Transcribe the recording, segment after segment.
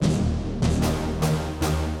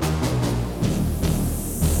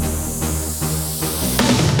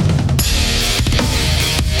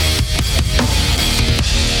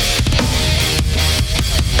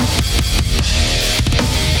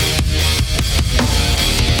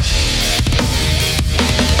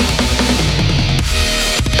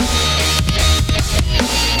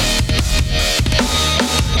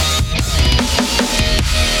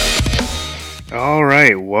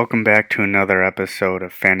welcome back to another episode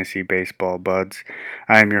of Fantasy Baseball Buds.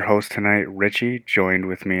 I am your host tonight, Richie. Joined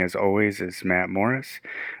with me as always is Matt Morris.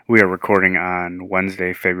 We are recording on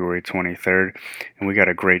Wednesday, February 23rd, and we got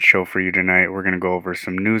a great show for you tonight. We're going to go over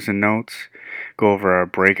some news and notes, go over our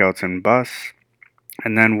breakouts and busts,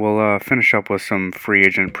 and then we'll finish up with some free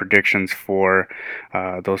agent predictions for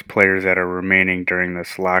those players that are remaining during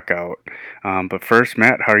this lockout. But first,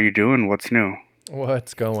 Matt, how are you doing? What's new?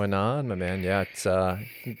 What's going on, my man? Yeah, it's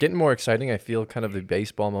getting more exciting. I feel kind of the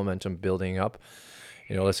baseball momentum building up.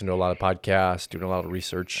 Listening to a lot of podcasts, doing a lot of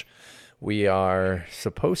research. We are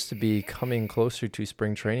supposed to be coming closer to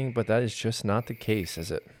spring training, but that is just not the case,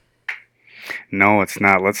 is it? No, it's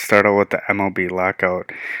not. Let's start out with the MLB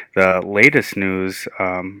lockout. The latest news,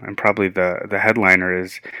 and probably the headliner,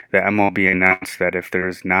 is the MLB announced that if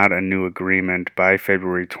there's not a new agreement by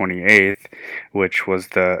February 28th, which was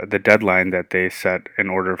the deadline that they set in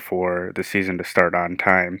order for the season to start on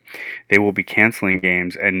time, they will be canceling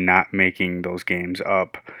games and not making those games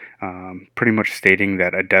up. Pretty much stating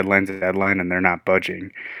that a deadline's a deadline and they're not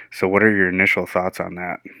budging. So, what are your initial thoughts on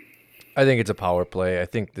that? I think it's a power play. I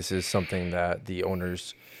think this is something that the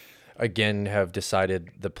owners, again, have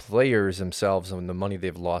decided the players themselves and the money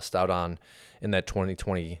they've lost out on in that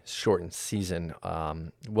 2020 shortened season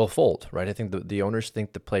will fold, right? I think the owners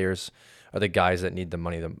think the players are the guys that need the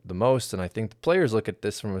money the most. And I think the players look at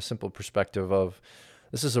this from a simple perspective of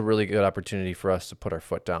this is a really good opportunity for us to put our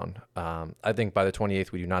foot down. I think by the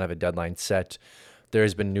 28th, we do not have a deadline set. There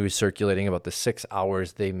has been news circulating about the 6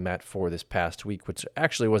 hours they met for this past week, which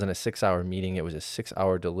actually wasn't a 6-hour meeting. It was a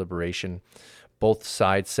 6-hour deliberation. Both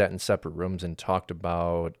sides sat in separate rooms and talked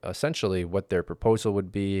about essentially what their proposal would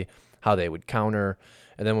be, how they would counter.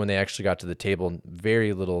 And then when they actually got to the table,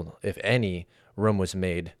 very little, if any, room was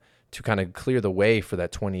made to kind of clear the way for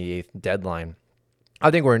that 28th deadline.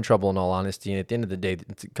 I think we're in trouble in all honesty. And at the end of the day,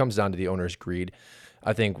 it comes down to the owner's greed.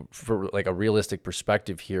 I think for like a realistic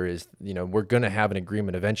perspective here is, we're going to have an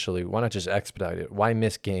agreement eventually. Why not just expedite it? Why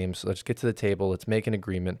miss games? Let's get to the table. Let's make an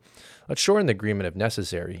agreement. Let's shorten the agreement if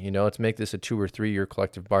necessary. Let's make this a 2 or 3 year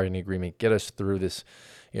collective bargaining agreement. Get us through this,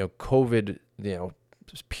 COVID,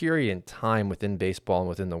 period in time within baseball and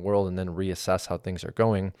within the world, and then reassess how things are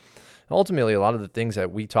going. Ultimately, a lot of the things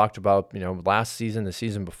that we talked about, last season, the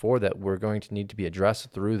season before, that were going to need to be addressed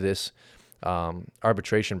through this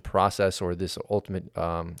arbitration process or this ultimate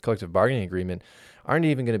collective bargaining agreement aren't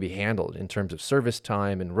even going to be handled in terms of service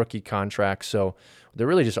time and rookie contracts. So they're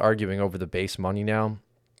really just arguing over the base money now.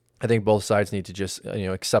 I think both sides need to just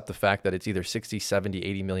accept the fact that it's either 60, 70,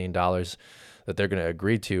 80 million dollars that they're going to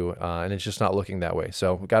agree to, and it's just not looking that way.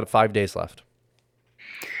 So we've got 5 days left.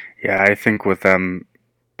 Yeah, I think with them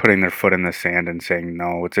putting their foot in the sand and saying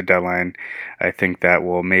no, it's a deadline, I think that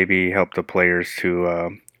will maybe help the players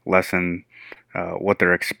to lessen what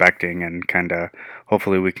they're expecting, and kind of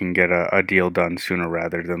hopefully we can get a deal done sooner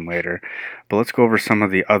rather than later. But let's go over some of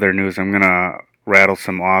the other news. I'm going to rattle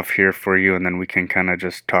some off here for you, and then we can kind of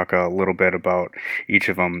just talk a little bit about each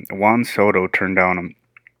of them. Juan Soto turned down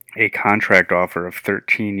a contract offer of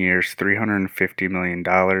 13 years, $350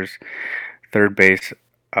 million. Third base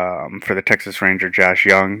for the Texas Ranger, Josh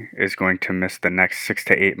Young, is going to miss the next 6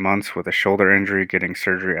 to 8 months with a shoulder injury, getting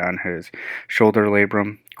surgery on his shoulder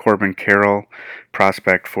labrum. Corbin Carroll,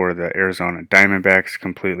 prospect for the Arizona Diamondbacks,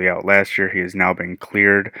 completely out last year. He has now been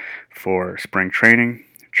cleared for spring training.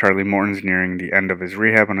 Charlie Morton's nearing the end of his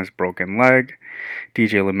rehab on his broken leg.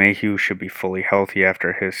 DJ LeMahieu should be fully healthy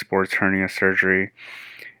after his sports hernia surgery.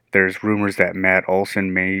 There's rumors that Matt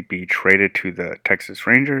Olson may be traded to the Texas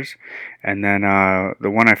Rangers. And then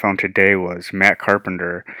the one I found today was Matt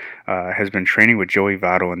Carpenter has been training with Joey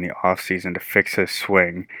Votto in the offseason to fix his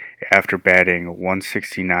swing after batting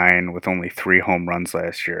 169 with only 3 home runs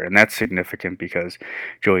last year. And that's significant because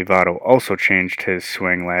Joey Votto also changed his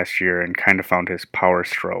swing last year and kind of found his power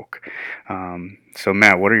stroke. So,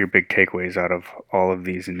 Matt, what are your big takeaways out of all of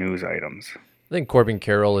these news items? I think Corbin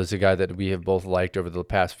Carroll is a guy that we have both liked over the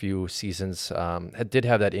past few seasons. Did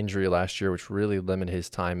have that injury last year, which really limited his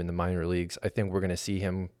time in the minor leagues. I think we're going to see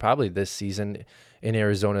him probably this season in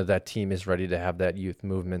Arizona. That team is ready to have that youth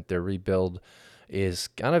movement. Their rebuild is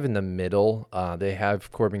kind of in the middle. They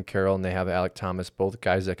have Corbin Carroll and they have Alek Thomas, both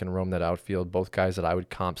guys that can roam that outfield, both guys that I would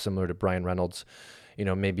comp similar to Brian Reynolds.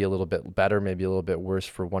 Maybe a little bit better, maybe a little bit worse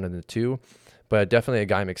for one of the two, but definitely a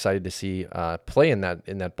guy I'm excited to see play in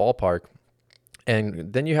that ballpark.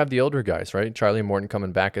 And then you have the older guys, right? Charlie Morton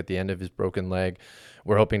coming back at the end of his broken leg.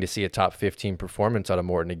 We're hoping to see a top 15 performance out of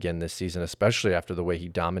Morton again this season, especially after the way he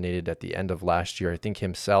dominated at the end of last year. I think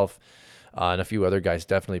himself and a few other guys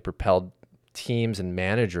definitely propelled teams and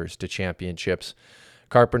managers to championships.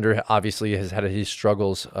 Carpenter obviously has had his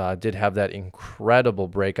struggles. Did have that incredible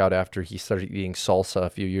breakout after he started eating salsa a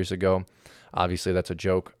few years ago. Obviously, that's a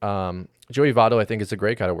joke. Joey Votto, I think, is a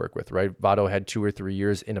great guy to work with, right? Votto had 2 or 3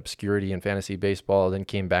 years in obscurity in fantasy baseball, then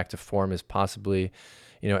came back to form as possibly,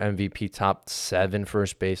 MVP top 7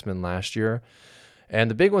 first baseman last year. And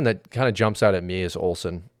the big one that kind of jumps out at me is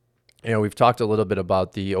Olsen. We've talked a little bit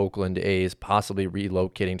about the Oakland A's possibly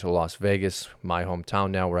relocating to Las Vegas, my hometown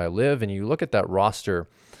now where I live. And you look at that roster,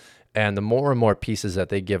 and the more and more pieces that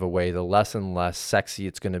they give away, the less and less sexy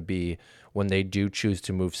it's going to be when they do choose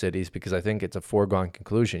to move cities, because I think it's a foregone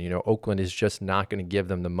conclusion. Oakland is just not going to give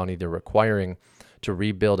them the money they're requiring to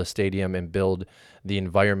rebuild a stadium and build the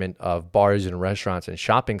environment of bars and restaurants and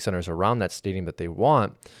shopping centers around that stadium that they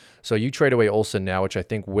want. So you trade away Olsen now, which I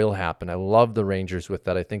think will happen. I love the Rangers with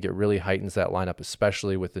that. I think it really heightens that lineup,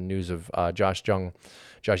 especially with the news of Josh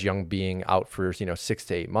Young being out for 6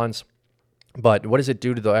 to 8 months. But what does it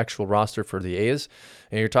do to the actual roster for the A's?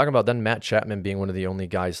 And you're talking about then Matt Chapman being one of the only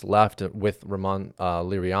guys left with Ramon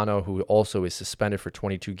Liriano, who also is suspended for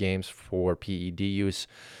 22 games for PED use.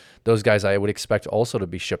 Those guys I would expect also to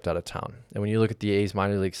be shipped out of town. And when you look at the A's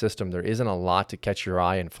minor league system, there isn't a lot to catch your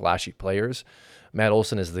eye in flashy players. Matt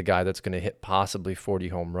Olson is the guy that's going to hit possibly 40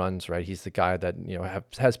 home runs, right? He's the guy that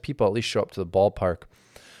has people at least show up to the ballpark.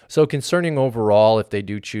 So concerning overall if they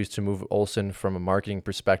do choose to move Olsen from a marketing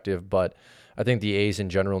perspective, but I think the A's in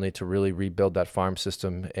general need to really rebuild that farm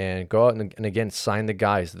system and go out and again sign the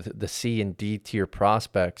guys, the C and D tier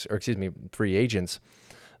prospects, or excuse me, free agents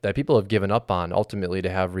that people have given up on ultimately to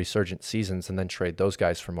have resurgent seasons, and then trade those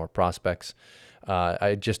guys for more prospects.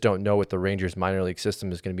 I just don't know what the Rangers minor league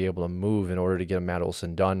system is going to be able to move in order to get a Matt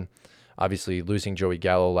Olson done. Obviously, losing Joey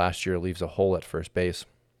Gallo last year leaves a hole at first base.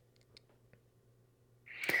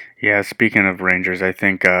 Yeah, speaking of Rangers, I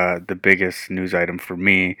think the biggest news item for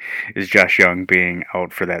me is Josh Young being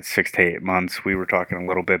out for that 6 to 8 months. We were talking a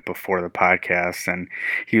little bit before the podcast, and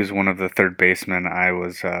he was one of the third basemen I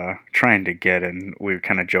was trying to get, and we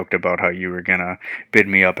kind of joked about how you were gonna bid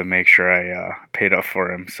me up and make sure I paid up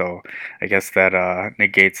for him. So I guess that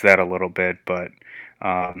negates that a little bit, but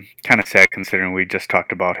kind of sad considering we just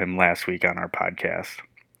talked about him last week on our podcast.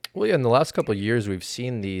 Well, yeah, in the last couple of years, we've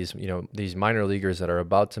seen these minor leaguers that are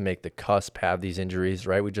about to make the cusp have these injuries,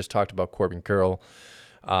 right? We just talked about Corbin Carroll.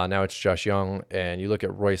 Now it's Josh Young, and you look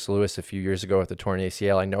at Royce Lewis a few years ago with the torn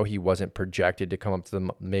ACL. I know he wasn't projected to come up to the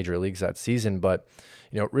major leagues that season, but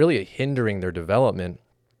really hindering their development.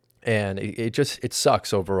 And it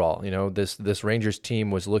sucks overall. This Rangers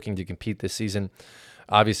team was looking to compete this season.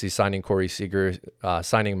 Obviously, signing Corey Seager,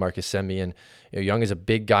 signing Marcus Semien. Young is a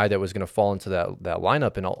big guy that was going to fall into that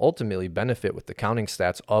lineup and ultimately benefit with the counting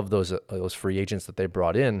stats of those free agents that they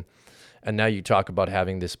brought in. And now you talk about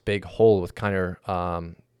having this big hole with Kiner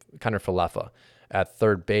Falefa at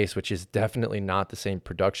third base, which is definitely not the same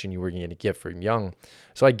production you were going to get from Young.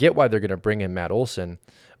 So I get why they're going to bring in Matt Olson.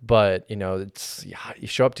 But, you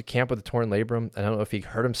show up to camp with a torn labrum. I don't know if he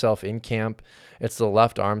hurt himself in camp. It's the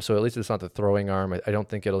left arm, so at least it's not the throwing arm. I don't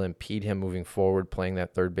think it'll impede him moving forward playing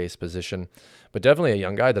that third base position. But definitely a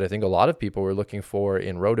young guy that I think a lot of people were looking for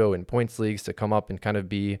in Roto and points leagues to come up and kind of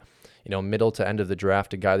be, middle to end of the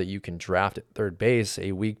draft, a guy that you can draft at third base,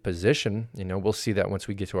 a weak position. We'll see that once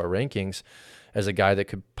we get to our rankings, as a guy that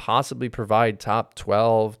could possibly provide top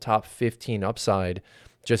 12, top 15 upside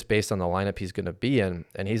just based on the lineup he's going to be in.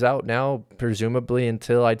 And he's out now, presumably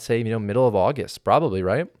until I'd say, middle of August, probably,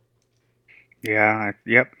 right? Yeah,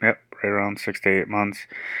 yep, right around 6 to 8 months.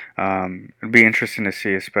 It'd be interesting to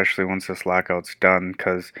see, especially once this lockout's done,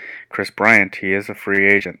 because Chris Bryant, he is a free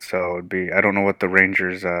agent, so I don't know what the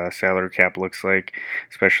Rangers' salary cap looks like,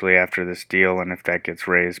 especially after this deal, and if that gets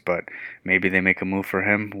raised, but maybe they make a move for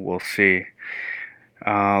him. We'll see.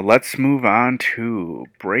 Let's move on to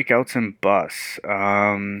breakouts and busts.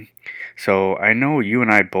 So I know you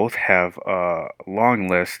and I both have a long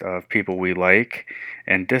list of people we like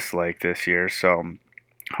and dislike this year. So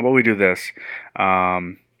how about we do this?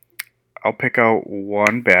 Um, I'll pick out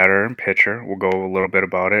one batter and pitcher. We'll go a little bit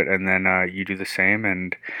about it, and then you do the same,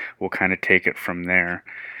 and we'll kind of take it from there.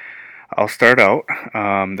 I'll start out.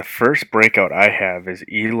 The first breakout I have is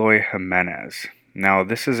Eloy Jimenez. Now,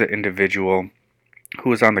 this is an individual who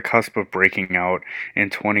was on the cusp of breaking out in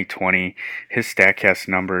 2020. His StatCast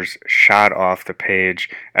numbers shot off the page.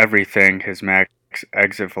 Everything, his max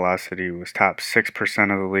exit velocity was top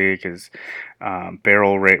 6% of the league. His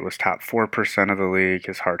barrel rate was top 4% of the league.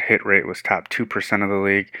 His hard hit rate was top 2% of the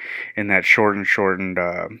league. In that shortened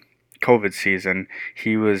COVID season,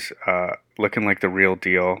 he was looking like the real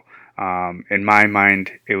deal. In my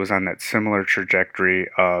mind, it was on that similar trajectory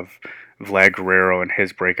of Vlad Guerrero and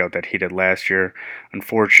his breakout that he did last year.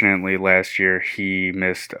 Unfortunately, last year he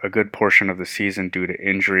missed a good portion of the season due to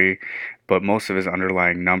injury, but most of his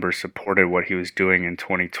underlying numbers supported what he was doing in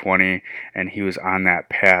 2020, and he was on that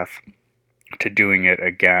path to doing it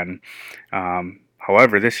again.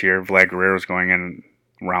 However, this year, Vlad Guerrero is going in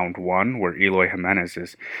round one, where Eloy Jimenez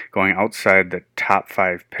is going outside the top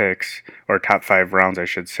five picks, or top five rounds, I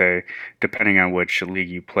should say, depending on which league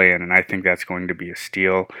you play in. And I think that's going to be a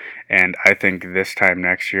steal. And I think this time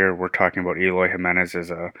next year, we're talking about Eloy Jimenez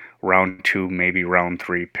as a round two, maybe round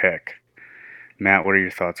three pick. Matt, what are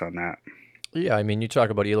your thoughts on that? Yeah, I mean, you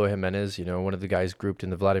talk about Eloy Jimenez, one of the guys grouped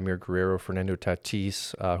in the Vladimir Guerrero, Fernando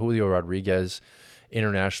Tatis, Julio Rodriguez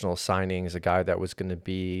international signings, a guy that was going to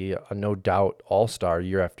be a no doubt all-star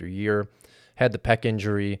year after year, had the pec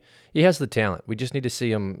injury. He has the talent. We just need to see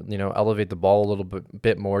him, elevate the ball a little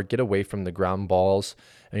bit more, get away from the ground balls.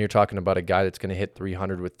 And you're talking about a guy that's going to hit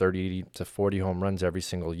 300 with 30 to 40 home runs every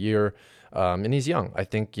single year. And he's young. I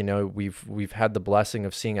think, we've had the blessing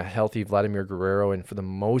of seeing a healthy Vladimir Guerrero and for the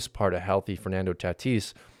most part a healthy Fernando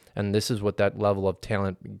Tatis. And this is what that level of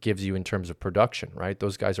talent gives you in terms of production, right?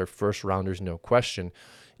 Those guys are first rounders, no question.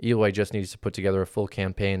 Eloy just needs to put together a full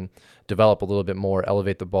campaign, develop a little bit more,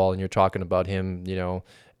 elevate the ball, and you're talking about him,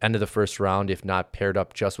 end of the first round, if not paired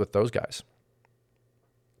up just with those guys.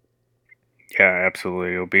 Yeah,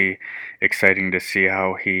 absolutely. It'll be exciting to see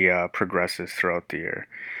how he progresses throughout the year.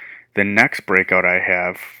 The next breakout I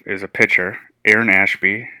have is a pitcher, Aaron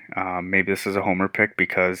Ashby. Maybe this is a homer pick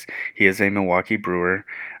because he is a Milwaukee Brewer.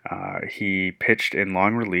 He pitched in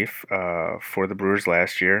long relief for the Brewers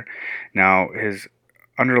last year. Now, his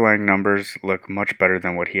underlying numbers look much better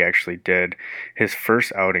than what he actually did. His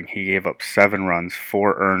first outing, he gave up 7 runs,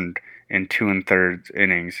 4 earned in 2 and 3rds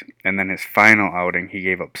innings, and then his final outing, he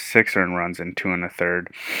gave up 6 earned runs in 2 and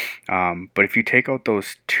 1/3. But if you take out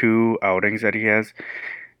those 2 outings that he has,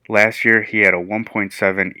 last year he had a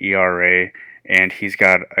 1.7 ERA, and he's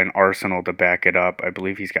got an arsenal to back it up. I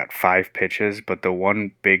believe he's got 5 pitches, but the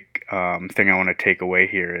one big thing I want to take away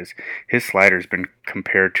here is his slider's been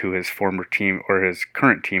compared to his former team or his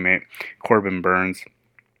current teammate, Corbin Burns.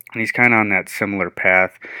 And he's kind of on that similar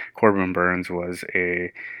path. Corbin Burns was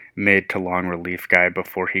a mid to long relief guy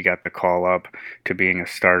before he got the call up to being a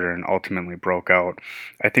starter and ultimately broke out.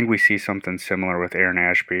 I think we see something similar with Aaron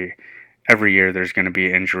Ashby. Every year there's going to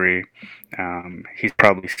be injury. He's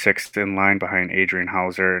probably sixth in line behind Adrian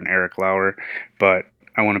Hauser and Eric Lauer, but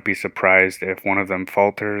I wouldn't be surprised if one of them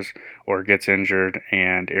falters or gets injured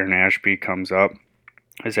and Aaron Ashby comes up,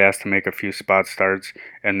 is asked to make a few spot starts,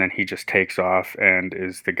 and then he just takes off and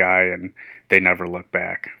is the guy, and they never look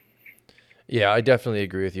back. Yeah, I definitely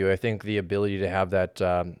agree with you. I think the ability to have that,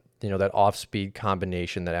 that off-speed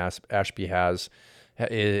combination that Ashby has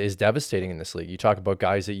is devastating in this league. You talk about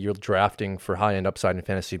guys that you're drafting for high-end upside in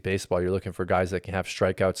fantasy baseball. You're looking for guys that can have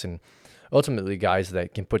strikeouts and ultimately guys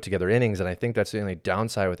that can put together innings. And I think that's the only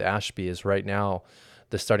downside with Ashby is right now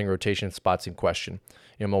the starting rotation spots in question.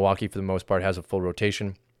 Milwaukee, for the most part, has a full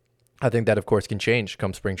rotation. I think that, of course, can change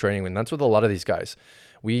come spring training, and that's with a lot of these guys.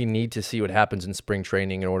 We need to see what happens in spring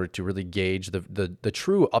training in order to really gauge the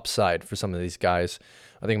true upside for some of these guys.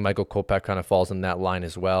 I think Michael Kopech kind of falls in that line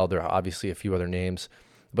as well. There are obviously a few other names.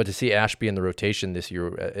 But to see Ashby in the rotation this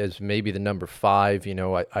year as maybe the number 5,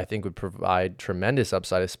 I think would provide tremendous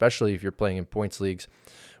upside, especially if you're playing in points leagues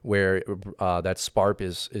where that SPARP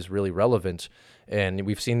is really relevant. And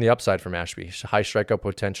we've seen the upside from Ashby. High strikeout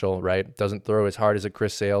potential, right? Doesn't throw as hard as a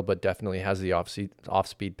Chris Sale, but definitely has the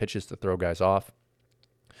off-speed pitches to throw guys off.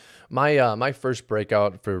 My first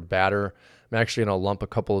breakout for batter, I'm actually going to lump a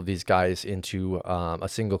couple of these guys into a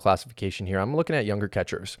single classification here. I'm looking at younger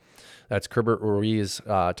catchers. That's Kerbert Ruiz,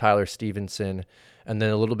 Tyler Stevenson, and then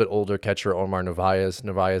a little bit older catcher, Omar Narvaez.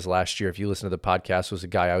 Narvaez last year, if you listen to the podcast, was a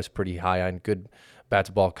guy I was pretty high on. Good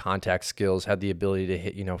bat-to-ball contact skills, had the ability to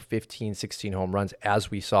hit, 15, 16 home runs as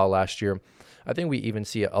we saw last year. I think we even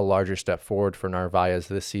see a larger step forward for Narvaez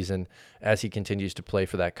this season as he continues to play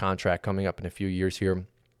for that contract coming up in a few years here.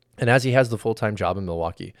 And as he has the full-time job in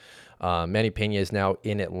Milwaukee, Manny Pena is now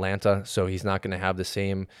in Atlanta, so he's not going to have the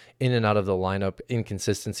same in and out of the lineup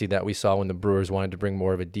inconsistency that we saw when the Brewers wanted to bring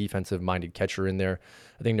more of a defensive-minded catcher in there.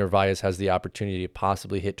 I think Narvaez has the opportunity to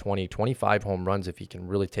possibly hit 20, 25 home runs if he can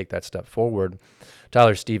really take that step forward.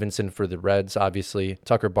 Tyler Stevenson for the Reds, obviously.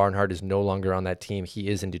 Tucker Barnhart is no longer on that team. He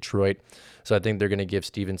is in Detroit. So I think they're going to give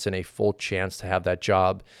Stevenson a full chance to have that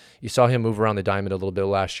job. You saw him move around the diamond a little bit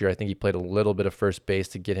last year. I think he played a little bit of first base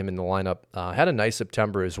to get him in the lineup. Had a nice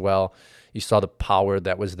September as well. You saw the power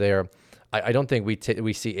that was there. I don't think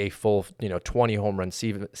we see a full 20 home run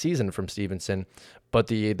season from Stevenson, but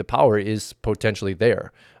the power is potentially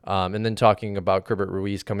there. And then talking about Kerbert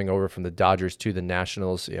Ruiz coming over from the Dodgers to the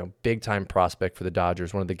Nationals, big time prospect for the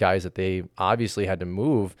Dodgers, one of the guys that they obviously had to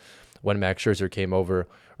move when Max Scherzer came over.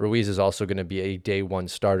 Ruiz is also going to be a day one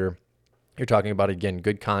starter. You're talking about, again,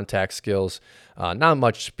 good contact skills, not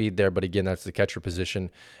much speed there, but again, that's the catcher position,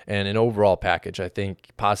 and an overall package. I think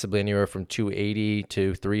possibly anywhere from 280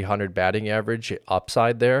 to 300 batting average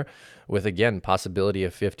upside there, with, again, possibility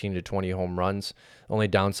of 15 to 20 home runs. Only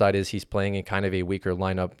downside is he's playing in kind of a weaker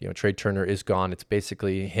lineup. Trey Turner is gone. It's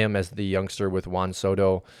basically him as the youngster with Juan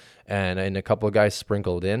Soto and a couple of guys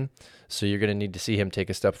sprinkled in. So you're going to need to see him take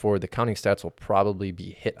a step forward. The counting stats will probably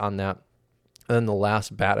be hit on that. And then the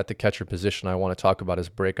last bat at the catcher position I want to talk about as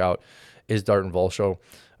breakout is Darton Volsho.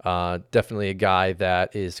 Definitely a guy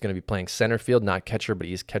that is going to be playing center field, not catcher, but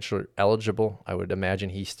he's catcher eligible. I would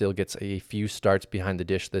imagine he still gets a few starts behind the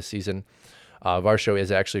dish this season. Varsho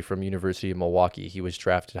is actually from University of Milwaukee. He was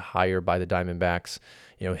drafted higher by the Diamondbacks.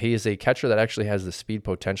 He is a catcher that actually has the speed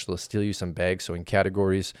potential to steal you some bags. So in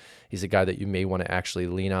categories, he's a guy that you may want to actually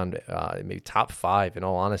lean on, maybe top 5 in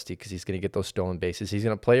all honesty, because he's going to get those stolen bases. He's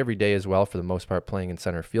going to play every day as well, for the most part, playing in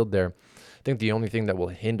center field there. I think the only thing that will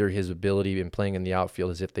hinder his ability in playing in the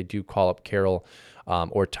outfield is if they do call up Carroll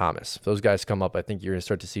or Thomas. If those guys come up, I think you're going to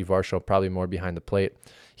start to see Varsho probably more behind the plate.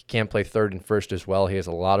 He can play third and first as well. He has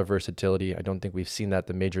a lot of versatility. I don't think we've seen that at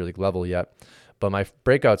the major league level yet. But my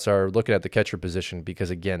breakouts are looking at the catcher position because,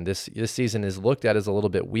 again, this season is looked at as a little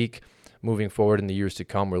bit weak. Moving forward in the years to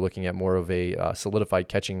come, we're looking at more of a solidified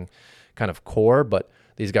catching kind of core. But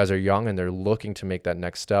these guys are young, and they're looking to make that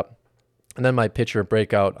next step. And then my pitcher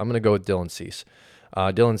breakout, I'm going to go with Dylan Cease.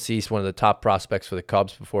 Dylan Cease, one of the top prospects for the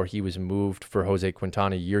Cubs before he was moved for Jose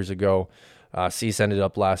Quintana years ago. Cease ended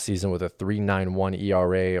up last season with a 3.91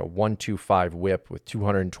 ERA, a 1.25 WHIP with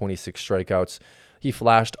 226 strikeouts. He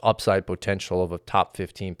flashed upside potential of a top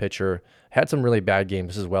 15 pitcher. Had some really bad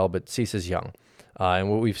games as well, but Cease is young. And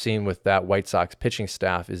what we've seen with that White Sox pitching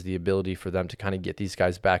staff is the ability for them to kind of get these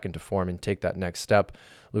guys back into form and take that next step.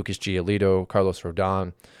 Lucas Giolito, Carlos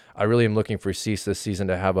Rodon. I really am looking for Cease this season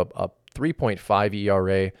to have a 3.5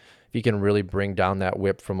 ERA. If he can really bring down that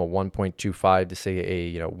whip from a 1.25 to say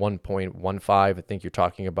a 1.15, I think you're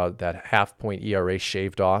talking about that half point ERA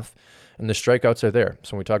shaved off. And the strikeouts are there.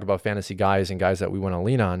 So when we talk about fantasy guys and guys that we want to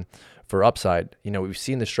lean on for upside, we've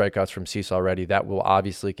seen the strikeouts from Cease already. That will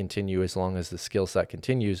obviously continue as long as the skill set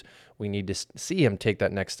continues. We need to see him take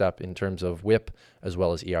that next step in terms of whip as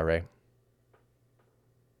well as ERA.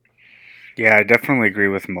 Yeah, I definitely agree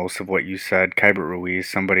with most of what you said. Keibert Ruiz,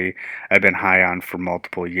 somebody I've been high on for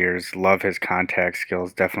multiple years. Love his contact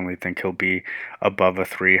skills. Definitely think he'll be above a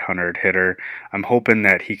 300 hitter. I'm hoping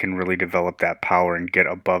that he can really develop that power and get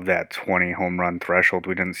above that 20 home run threshold.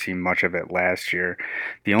 We didn't see much of it last year.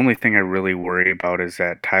 The only thing I really worry about is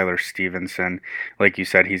that Tyler Stevenson, like you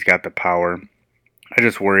said, he's got the power. I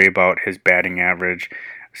just worry about his batting average.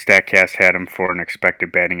 StatCast had him for an expected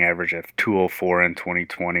batting average of 204 in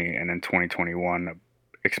 2020, and in 2021,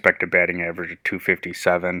 expected batting average of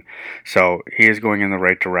 257. So he is going in the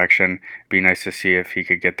right direction. Be nice to see if he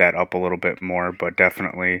could get that up a little bit more, but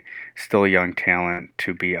definitely still a young talent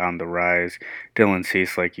to be on the rise. Dylan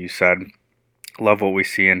Cease, like you said, love what we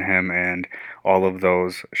see in him, and all of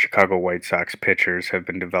those Chicago White Sox pitchers have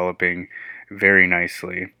been developing very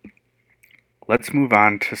nicely. Let's move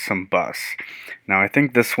on to some busts. Now, I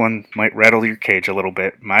think this one might rattle your cage a little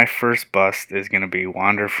bit. My first bust is going to be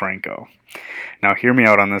Wander Franco. Now, hear me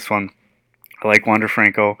out on this one. I like Wander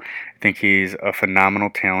Franco. I think he's a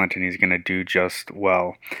phenomenal talent and he's going to do just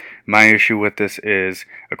well. My issue with this is,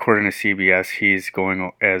 according to CBS, he's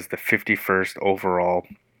going as the 51st overall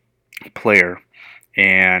player,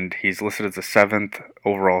 and he's listed as the 7th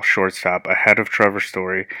overall shortstop, ahead of Trevor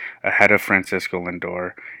Story, ahead of Francisco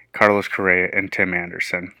Lindor, Carlos Correa, and Tim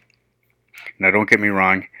Anderson. Now, don't get me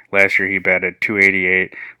wrong, last year he batted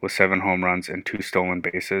 .288 with 7 home runs and 2 stolen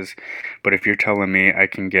bases. But if you're telling me I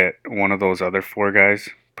can get one of those other 4 guys,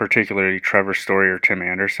 particularly Trevor Story or Tim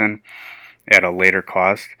Anderson, at a later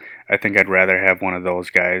cost, I think I'd rather have one of those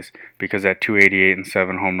guys, because at .288 and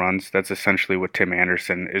 7 home runs, that's essentially what Tim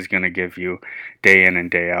Anderson is going to give you day in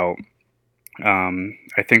and day out.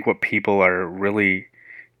 I think what people are really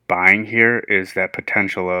buying here is that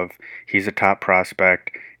potential of, he's a top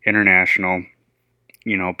prospect, international,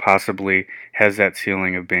 possibly has that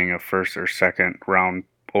ceiling of being a first or second round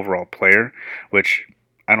overall player, which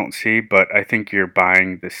I don't see, but I think you're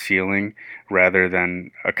buying the ceiling rather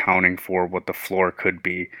than accounting for what the floor could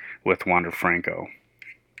be with Wander Franco.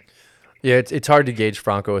 Yeah, it's hard to gauge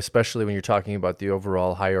Franco, especially when you're talking about the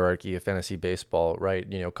overall hierarchy of fantasy baseball, right?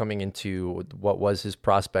 Coming into what was his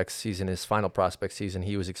prospect season, his final prospect season,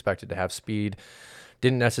 he was expected to have speed.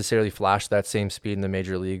 Didn't necessarily flash that same speed in the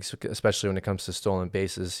major leagues, especially when it comes to stolen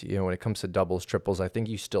bases. When it comes to doubles, triples, I think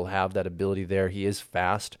you still have that ability there. He is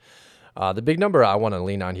fast. The big number I want to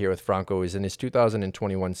lean on here with Franco is in his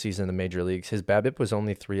 2021 season in the major leagues, his BABIP was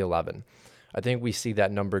only 311. I think we see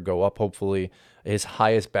that number go up, hopefully. His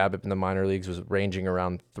highest BABIP in the minor leagues was ranging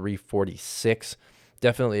around 346.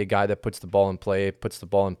 Definitely a guy that puts the ball in play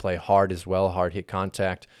hard as well, hard hit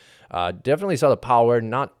contact. Definitely saw the power,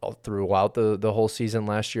 not throughout the whole season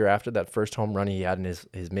last year. After that first home run he had in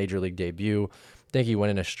his major league debut, I think he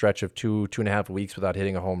went in a stretch of 2.5 weeks without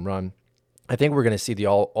hitting a home run. I think we're going to see the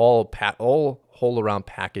all whole around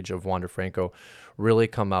package of Wander Franco really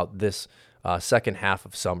come out this second half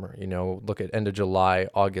of summer. Look at end of July,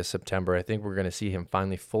 August, September. I think we're going to see him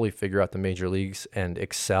finally fully figure out the major leagues and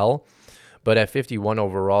excel. But at 51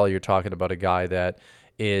 overall, you're talking about a guy that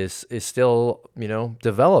is still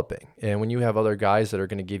developing. And when you have other guys that are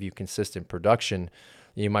going to give you consistent production,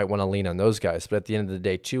 you might want to lean on those guys. But at the end of the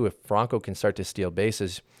day, too, if Franco can start to steal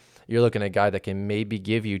bases, you're looking at a guy that can maybe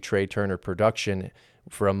give you Trey Turner production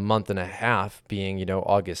for a month and a half, being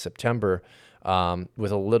August, September,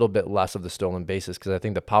 with a little bit less of the stolen bases, because I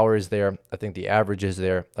think the power is there. I think the average is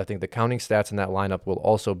there. I think the counting stats in that lineup will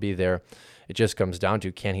also be there. It just comes down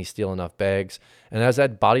to, can he steal enough bags? And as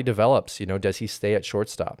that body develops, does he stay at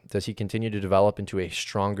shortstop? Does he continue to develop into a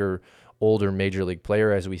stronger, older major league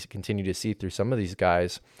player, as we continue to see through some of these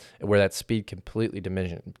guys, where that speed completely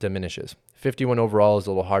diminishes? 51 overall is a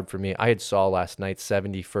little hard for me. I had saw last night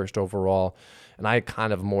 71st overall, and I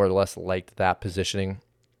kind of more or less liked that positioning.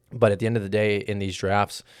 But at the end of the day, in these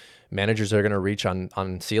drafts, managers are going to reach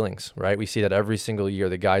on ceilings, right? We see that every single year.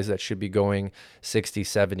 The guys that should be going 60,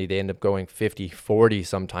 70, they end up going 50, 40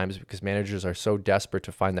 sometimes, because managers are so desperate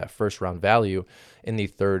to find that first round value in the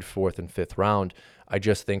third, fourth, and fifth round. I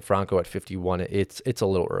just think Franco at 51, it's a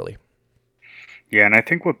little early. Yeah, and I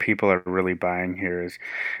think what people are really buying here is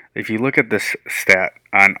if you look at this stat,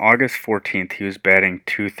 on August 14th, he was batting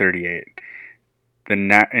 238.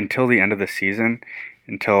 Until the end of the season,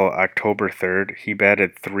 until October 3rd, he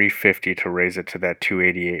batted 350 to raise it to that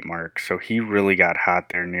 288 mark. So he really got hot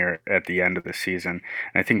there near at the end of the season.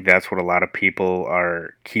 And I think that's what a lot of people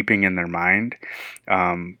are keeping in their mind.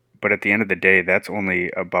 But at the end of the day, that's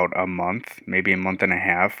only about a month, maybe a month and a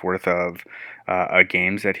half worth of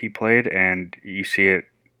games that he played, and you see it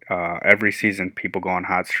every season. People go on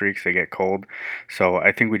hot streaks, they get cold. So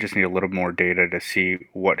I think we just need a little more data to see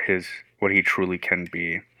what he truly can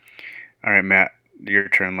be. All right, Matt, your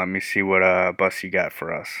turn. Let me see what bus you got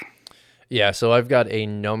for us. Yeah, so I've got a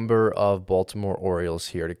number of Baltimore Orioles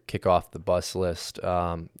here to kick off the bus list.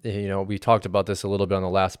 We talked about this a little bit on the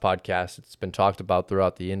last podcast. It's been talked about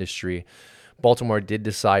throughout the industry. Baltimore did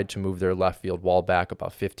decide to move their left field wall back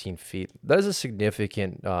about 15 feet. That is a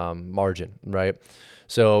significant margin, right?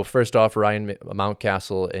 So first off, Ryan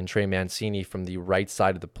Mountcastle and Trey Mancini from the right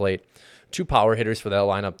side of the plate. Two power hitters for that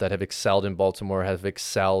lineup that have excelled in Baltimore, have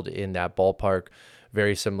excelled in that ballpark.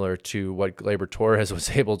 Very similar to what Gleyber Torres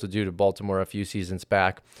was able to do to Baltimore a few seasons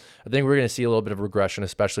back. I think we're going to see a little bit of regression,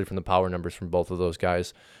 especially from the power numbers from both of those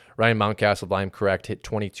guys. Ryan Mountcastle, if I'm correct, hit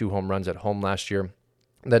 22 home runs at home last year.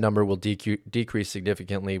 That number will decrease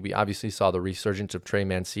significantly. We obviously saw the resurgence of Trey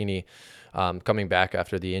Mancini coming back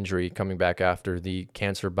after the injury, coming back after the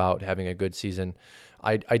cancer bout, having a good season.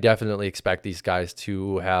 I definitely expect these guys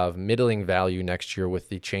to have middling value next year with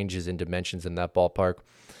the changes in dimensions in that ballpark.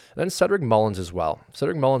 And then Cedric Mullins as well.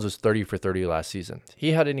 Cedric Mullins was 30 for 30 last season.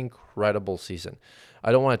 He had an incredible season.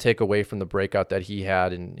 I don't want to take away from the breakout that he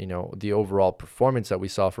had and the overall performance that we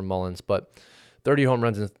saw from Mullins, but 30 home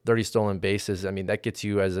runs and 30 stolen bases, I mean, that gets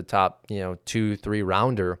you as a top 2-3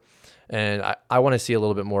 rounder. And I want to see a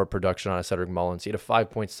little bit more production on a Cedric Mullins. He had a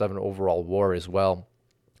 5.7 overall WAR as well.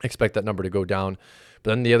 Expect that number to go down.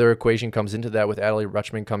 But then the other equation comes into that with Adley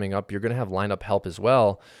Rutschman coming up. You're going to have lineup help as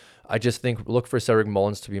well. I just think look for Cedric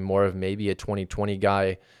Mullins to be more of maybe a 2020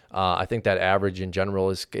 guy. I think that average in general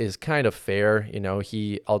is kind of fair.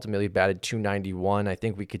 He ultimately batted 291. I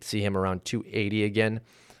think we could see him around 280 again.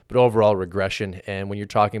 But overall regression. And when you're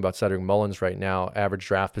talking about Cedric Mullins right now, average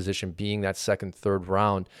draft position being that second, third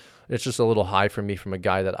round, it's just a little high for me from a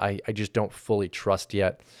guy that I just don't fully trust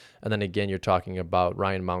yet. And then again, you're talking about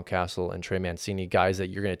Ryan Mountcastle and Trey Mancini, guys that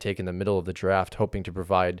you're going to take in the middle of the draft, hoping to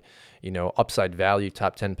provide, upside value,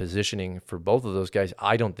 top 10 positioning for both of those guys.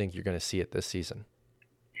 I don't think you're going to see it this season.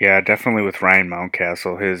 Yeah, definitely with Ryan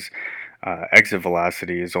Mountcastle, his exit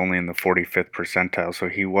velocity is only in the 45th percentile, so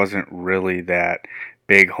he wasn't really that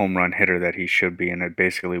big home run hitter that he should be, and it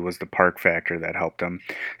basically was the park factor that helped him.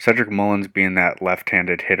 Cedric Mullins being that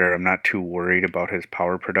left-handed hitter, I'm not too worried about his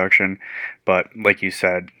power production, but like you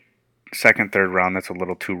said, second, third round, that's a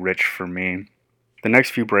little too rich for me. The next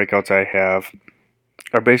few breakouts I have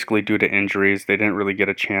are basically due to injuries. They didn't really get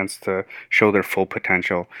a chance to show their full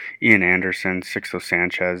potential. Ian Anderson, Sixto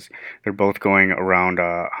Sanchez, they're both going around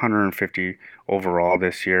 150 overall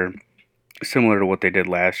this year. Similar to what they did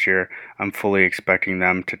last year, I'm fully expecting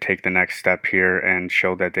them to take the next step here and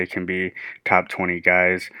show that they can be top 20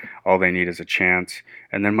 guys. All they need is a chance.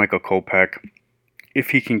 And then Michael Kopech, if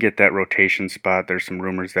he can get that rotation spot, there's some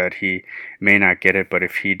rumors that he may not get it, but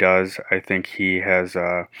if he does, I think he has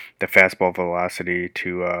the fastball velocity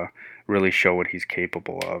to really show what he's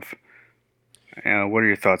capable of. What are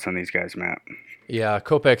your thoughts on these guys, Matt? Yeah,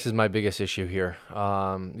 Kopex is my biggest issue here.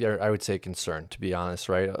 Yeah, I would say concern, to be honest,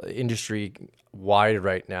 right? Industry wide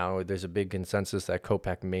right now, there's a big consensus that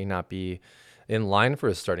Kopech may not be in line for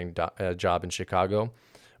a starting job in Chicago.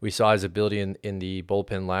 We saw his ability in the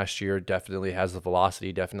bullpen last year, definitely has the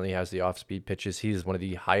velocity, definitely has the off-speed pitches. He's one of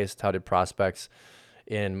the highest touted prospects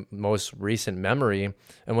in most recent memory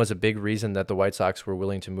and was a big reason that the White Sox were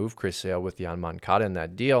willing to move Chris Sale with Jan Moncada in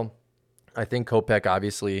that deal. I think Kopech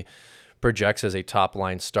obviously projects as a top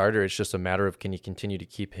line starter. It's just a matter of, can he continue to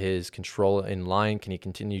keep his control in line? Can he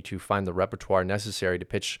continue to find the repertoire necessary to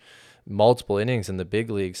pitch multiple innings in the big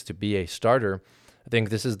leagues to be a starter? I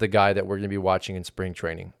think this is the guy that we're going to be watching in spring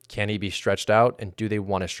training. Can he be stretched out, and do they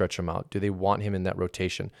want to stretch him out? Do they want him in that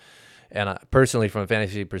rotation? And personally, from a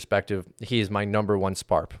fantasy perspective, he is my number one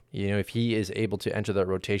spark. If he is able to enter that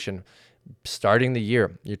rotation starting the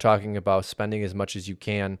year, you're talking about spending as much as you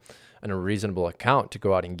can on a reasonable account to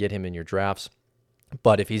go out and get him in your drafts.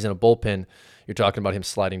 But if he's in a bullpen, you're talking about him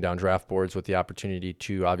sliding down draft boards with the opportunity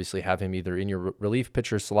to obviously have him either in your relief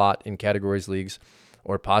pitcher slot in categories leagues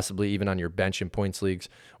or possibly even on your bench in points leagues,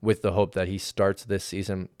 with the hope that he starts this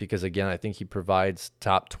season. Because again, I think he provides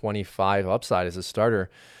top 25 upside as a starter.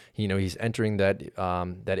 He's entering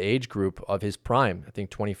that age group of his prime. I think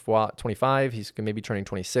 24, 25, he's maybe turning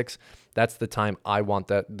 26. That's the time I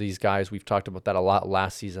want these guys. We've talked about that a lot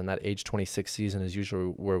last season. That age 26 season is usually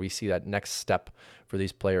where we see that next step for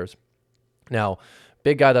these players. Now,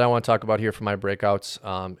 big guy that I want to talk about here for my breakouts,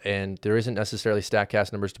 and there isn't necessarily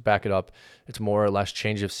StatCast numbers to back it up. It's more or less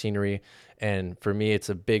change of scenery. And for me, it's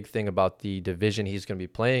a big thing about the division he's going to be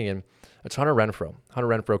playing in. It's Hunter Renfroe. Hunter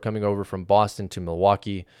Renfroe coming over from Boston to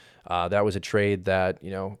Milwaukee. That was a trade that,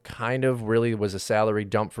 kind of really was a salary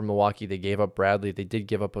dump for Milwaukee. They gave up Bradley. They did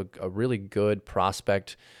give up a really good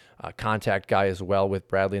prospect, contact guy as well with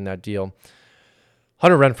Bradley in that deal.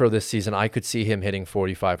 Hunter Renfroe this season, I could see him hitting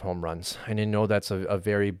 45 home runs. And I know that's a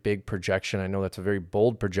very big projection. I know that's a very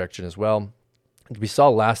bold projection as well. We saw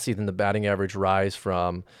last season the batting average rise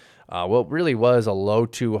from what really was a low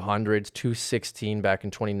 200s, 216 back in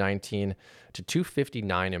 2019 to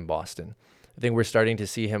 259 in Boston. I think we're starting to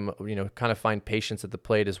see him, kind of find patience at the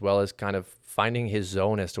plate as well as kind of finding his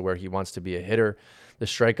zone as to where he wants to be a hitter. The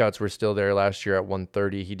strikeouts were still there last year at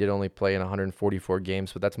 130. He did only play in 144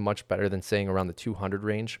 games, but that's much better than saying around the 200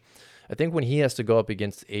 range. I think when he has to go up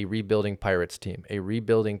against a rebuilding Pirates team, a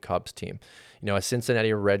rebuilding Cubs team, a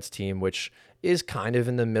Cincinnati Reds team, which is kind of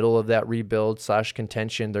in the middle of that rebuild /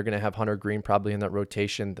 contention. They're going to have Hunter Green probably in that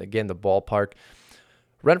rotation. Again, the ballpark.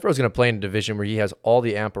 Renfroe's going to play in a division where he has all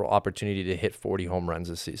the ample opportunity to hit 40 home runs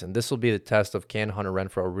this season. This will be the test of, can Hunter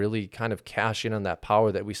Renfroe really kind of cash in on that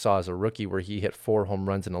power that we saw as a rookie, where he hit 4 home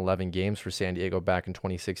runs in 11 games for San Diego back in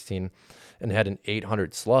 2016 and had an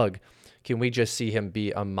 800 slug. Can we just see him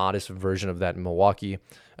be a modest version of that in Milwaukee?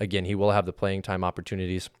 Again, he will have the playing time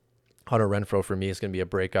opportunities. Hunter Renfroe for me is going to be a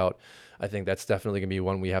breakout. I think that's definitely going to be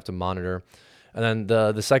one we have to monitor. And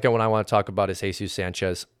then the second one I want to talk about is Jesus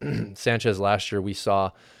Sanchez. Sanchez last year, we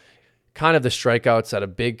saw kind of the strikeouts at a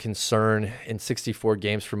big concern in 64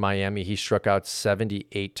 games for Miami. He struck out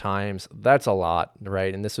 78 times. That's a lot,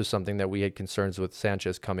 right? And this was something that we had concerns with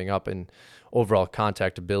Sanchez coming up in overall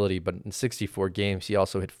contact ability. But in 64 games, he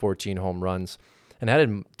also hit 14 home runs and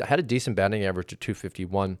had a decent batting average of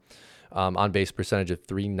 251, on base percentage of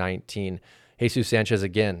 319. Jesus Sanchez,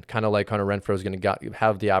 again, kind of like Hunter Renfroe, is going to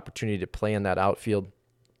have the opportunity to play in that outfield.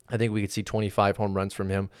 I think we could see 25 home runs from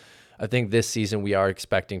him. I think this season we are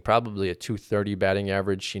expecting probably a 230 batting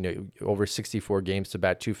average, over 64 games to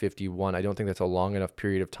bat 251. I don't think that's a long enough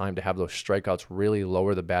period of time to have those strikeouts really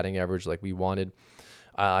lower the batting average like we wanted.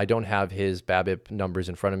 I don't have his BABIP numbers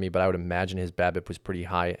in front of me, but I would imagine his BABIP was pretty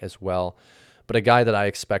high as well. But a guy that I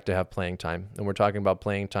expect to have playing time, and we're talking about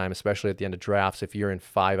playing time, especially at the end of drafts. If you're in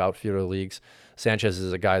 5 outfielder leagues, Sanchez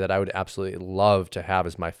is a guy that I would absolutely love to have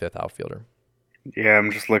as my 5th outfielder. Yeah,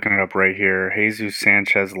 I'm just looking it up right here. Jesus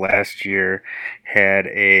Sanchez last year had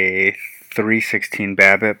a 316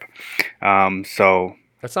 BABIP. So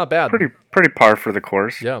That's not bad. pretty par for the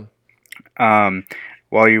course. Yeah. Um,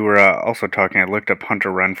 while you were also talking, I looked up Hunter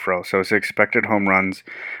Renfroe. So his expected home runs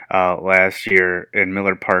last year in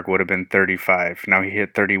Miller Park would have been 35. Now he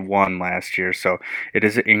hit 31 last year, so it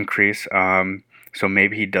is an increase. So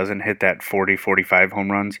maybe he doesn't hit that 40, 45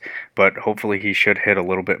 home runs, but hopefully he should hit a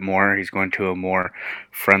little bit more. He's going to a more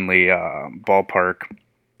friendly ballpark.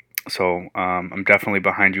 So I'm definitely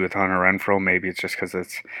behind you with Hunter Renfroe. Maybe it's just because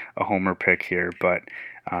it's a homer pick here, but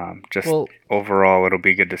just Well, overall, it'll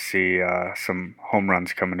be good to see some home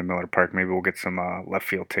runs coming to Miller Park. Maybe we'll get some left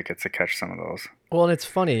field tickets to catch some of those. Well, and it's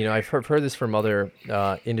funny, I've heard this from other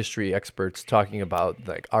industry experts talking about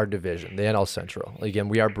like our division, the NL Central. Again,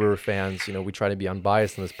 we are Brewer fans. We try to be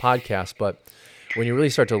unbiased in this podcast, but when you really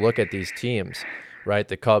start to look at these teams, right,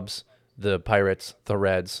 the Cubs, the Pirates, the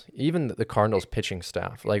Reds, even the Cardinals pitching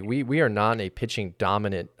staff, like we are not a pitching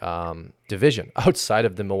dominant division outside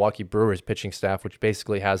of the Milwaukee Brewers pitching staff, which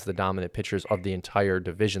basically has the dominant pitchers of the entire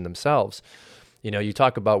division themselves. You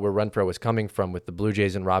talk about where Renfroe was coming from with the Blue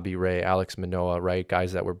Jays and Robbie Ray, Alex Manoah, right?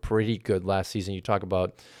 Guys that were pretty good last season. You talk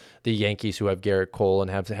about the Yankees who have Garrett Cole and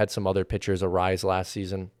have had some other pitchers arise last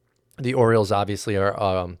season. The Orioles obviously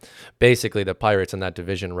are basically the Pirates in that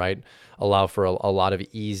division, right? Allow for a lot of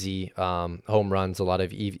easy home runs, a lot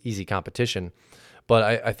of easy competition.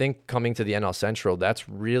 But I think coming to the NL Central, that's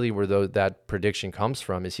really where that prediction comes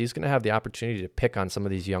from, is he's going to have the opportunity to pick on some of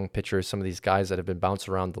these young pitchers, some of these guys that have been bounced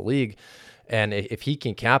around the league. And if he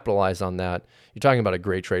can capitalize on that, you're talking about a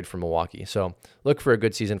great trade for Milwaukee. So look for a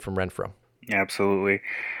good season from Renfroe. Absolutely.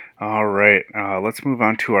 All right, let's move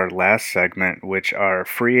on to our last segment, which are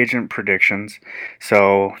free agent predictions.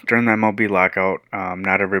 So during the MLB lockout,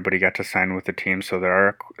 not everybody got to sign with the team, so there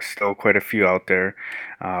are still quite a few out there.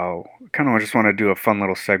 Kind of just want to do a fun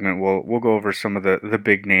little segment. We'll go over some of the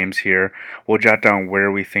big names here. We'll jot down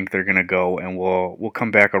where we think they're gonna go, and we'll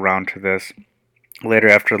come back around to this later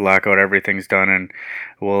after the lockout. Everything's done, and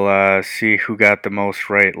we'll see who got the most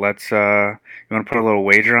right. You want to put a little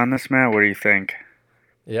wager on this, Matt? What do you think?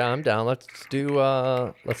 Yeah, I'm down. Let's do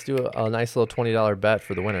a nice little $20 bet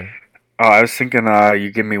for the winner. Oh, I was thinking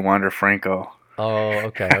you give me Wander Franco. Oh,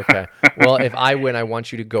 okay, okay. Well, if I win, I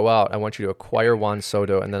want you to go out. I want you to acquire Juan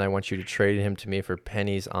Soto, and then I want you to trade him to me for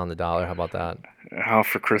pennies on the dollar. How about that? How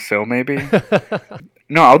for Chris Hill, maybe?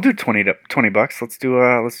 No, I'll do 20 bucks. Let's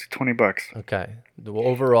do 20 bucks. Okay. Well,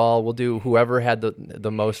 overall, we'll do whoever had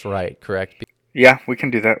the most right, correct? Yeah, we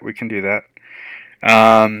can do that. We can do that.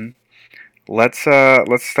 Um, let's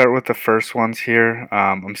start with the first ones here.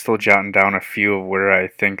 I'm still jotting down a few of where I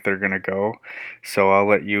think they're gonna go, so I'll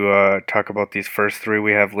let you talk about these first three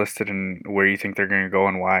we have listed and where you think they're gonna go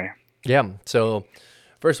and why. Yeah. So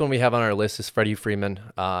first one we have on our list is Freddie Freeman.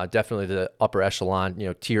 Definitely the upper echelon,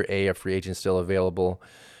 tier A of free agents still available.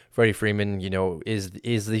 Freddie Freeman, is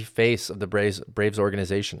the face of the Braves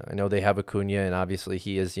organization. I know they have Acuna, and obviously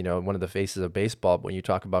he is, one of the faces of baseball. But when you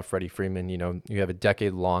talk about Freddie Freeman, you have a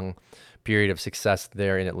decade-long period of success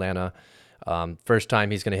there in Atlanta. First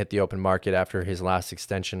time he's going to hit the open market after his last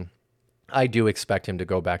extension. I do expect him to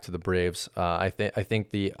go back to the Braves. I think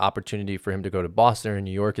the opportunity for him to go to Boston or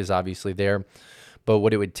New York is obviously there. But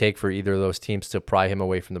what it would take for either of those teams to pry him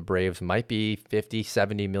away from the Braves might be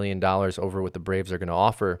 $50-70 million over what the Braves are going to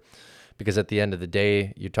offer. Because at the end of the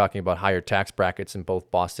day, you're talking about higher tax brackets in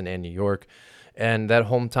both Boston and New York. And that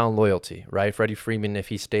hometown loyalty, right? Freddie Freeman, if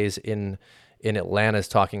he stays in Atlanta, is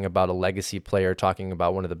talking about a legacy player, talking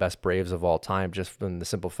about one of the best Braves of all time, just from the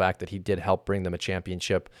simple fact that he did help bring them a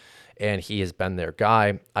championship and he has been their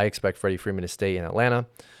guy. I expect Freddie Freeman to stay in Atlanta.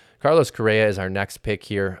 Carlos Correa is our next pick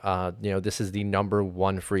here. This is the number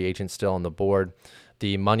one free agent still on the board.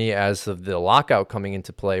 The money as of the lockout coming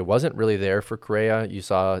into play wasn't really there for Correa. You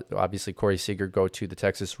saw, obviously, Corey Seager go to the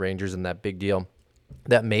Texas Rangers in that big deal.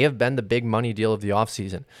 That may have been the big money deal of the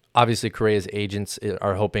offseason. Obviously, Correa's agents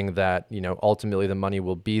are hoping that, ultimately the money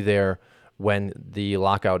will be there when the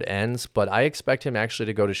lockout ends, but I expect him actually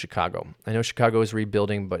to go to Chicago. I know Chicago is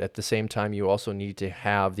rebuilding, but at the same time, you also need to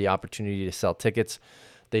have the opportunity to sell tickets.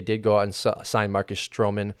 They did go out and sign Marcus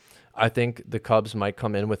Stroman. I think the Cubs might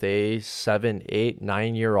come in with a 7, 8,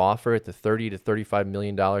 9-year offer at the $30 to $35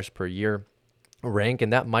 million per year rank,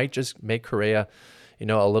 and that might just make Correa,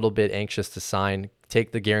 a little bit anxious to sign.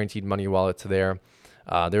 Take the guaranteed money while it's there.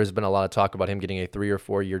 There's been a lot of talk about him getting a 3 or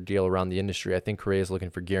 4 year deal around the industry. I think Correa is looking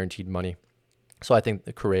for guaranteed money, so I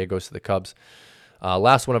think Correa goes to the Cubs.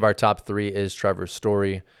 Last one of our top three is Trevor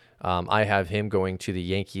Story. I have him going to the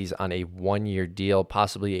Yankees on a 1-year deal,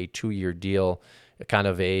 possibly a 2-year deal. kind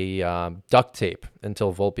of a duct tape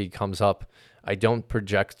until Volpe comes up. I don't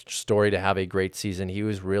project Story to have a great season. He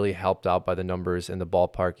was really helped out by the numbers in the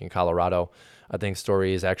ballpark in Colorado. I think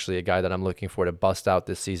Story is actually a guy that I'm looking for to bust out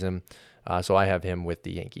this season. So I have him with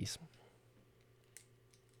the Yankees.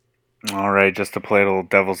 All right, just to play a little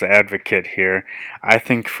devil's advocate here, I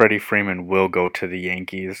think Freddie Freeman will go to the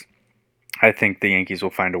Yankees. I think the Yankees will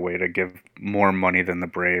find a way to give more money than the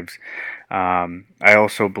Braves. I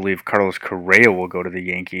also believe Carlos Correa will go to the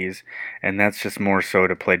Yankees, and that's just more so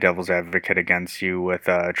to play devil's advocate against you with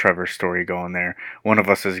Trevor Story going there. One of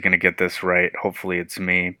us is going to get this right. Hopefully, it's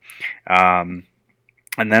me. Um,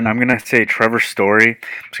 and then I'm going to say Trevor Story.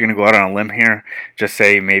 I'm just going to go out on a limb here. Just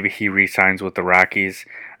say maybe he re-signs with the Rockies.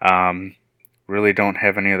 Um, really don't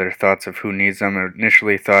have any other thoughts of who needs them. I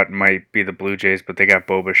initially thought it might be the Blue Jays, but they got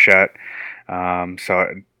Bo Bichette. So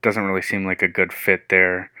it doesn't really seem like a good fit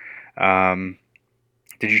there. Um,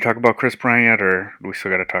 did you talk about Chris Bryant yet, or do we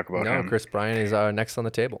still got to talk about No, him? Chris Bryant is next on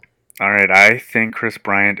the table. All right, I think Chris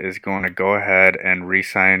Bryant is going to go ahead and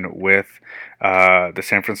re-sign with the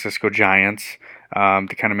San Francisco Giants.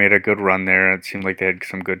 They kind of made a good run there. It seemed like they had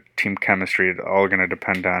some good team chemistry. It's all going to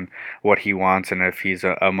depend on what he wants and if he's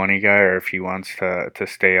a money guy or if he wants to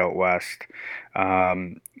stay out west.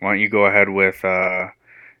 Why don't you go ahead with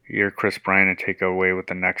your Chris Bryant and take away with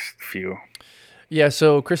the next few? Yeah,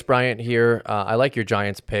 so Chris Bryant here. I like your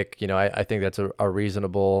Giants pick. I think that's a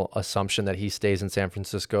reasonable assumption that he stays in San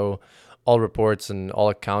Francisco. All reports and all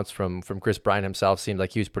accounts from Chris Bryant himself seemed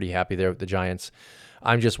like he was pretty happy there with the Giants.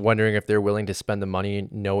 I'm just wondering if they're willing to spend the money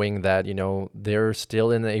knowing that, they're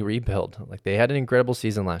still in a rebuild. Like they had an incredible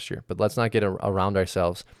season last year, but let's not get around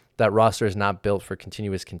ourselves. That roster is not built for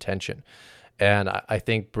continuous contention. And I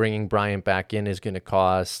think bringing Bryant back in is going to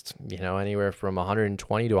cost, anywhere from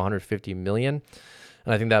 120 to 150 million.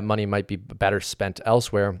 And I think that money might be better spent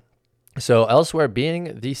elsewhere. So elsewhere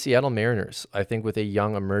being the Seattle Mariners, I think with a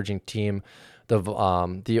young emerging team,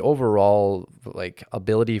 the overall like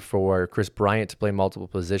ability for Chris Bryant to play multiple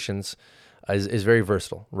positions is very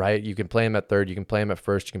versatile, right? You can play him at third, you can play him at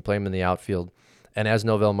first, you can play him in the outfield. And as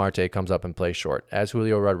Novel Marte comes up and plays short, as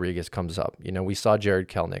Julio Rodriguez comes up, we saw Jared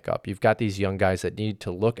Kelnick up. You've got these young guys that need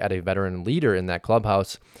to look at a veteran leader in that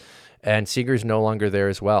clubhouse, and Seager's no longer there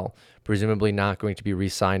as well, presumably not going to be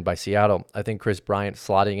re-signed by Seattle. I think Chris Bryant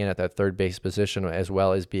slotting in at that third base position as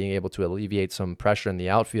well as being able to alleviate some pressure in the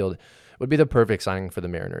outfield would be the perfect signing for the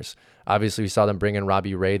Mariners. Obviously, we saw them bring in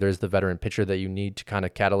Robbie Ray. There's the veteran pitcher that you need to kind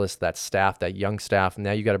of catalyst that staff, that young staff.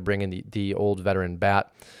 Now you got to bring in the old veteran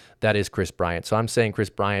bat. That is Chris Bryant. So I'm saying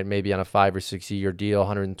Chris Bryant maybe on a 5 or 6 year deal,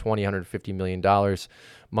 120, $150 million.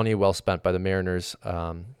 Money well spent by the Mariners.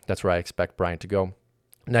 That's where I expect Bryant to go.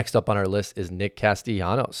 Next up on our list is Nick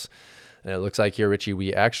Castellanos. And it looks like here, Richie,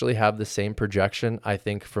 we actually have the same projection, I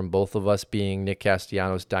think, from both of us being Nick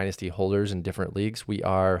Castellanos dynasty holders in different leagues. We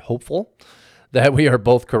are hopeful that we are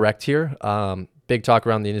both correct here. Big talk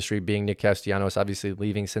around the industry being Nick Castellanos, obviously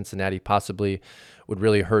leaving Cincinnati possibly would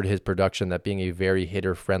really hurt his production, that being a very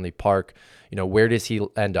hitter-friendly park. Where does he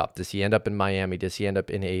end up? Does he end up in Miami? Does he end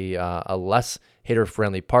up in a less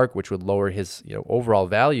hitter-friendly park, which would lower his overall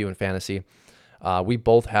value in fantasy? We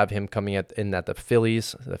both have him coming in at the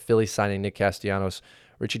Phillies signing Nick Castellanos.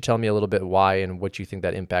 Richie, tell me a little bit why and what you think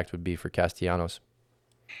that impact would be for Castellanos.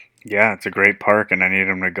 Yeah, it's a great park, and I need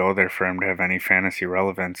him to go there for him to have any fantasy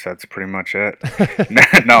relevance. That's pretty much it.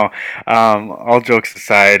 No, all jokes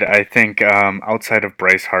aside, I think outside of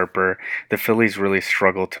Bryce Harper, the Phillies really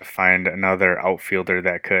struggled to find another outfielder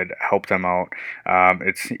that could help them out.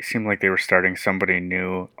 It seemed like they were starting somebody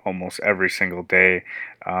new almost every single day.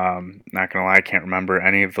 Not gonna lie, I can't remember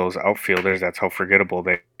any of those outfielders. That's how forgettable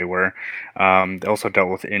they were. They also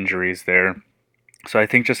dealt with injuries there. So I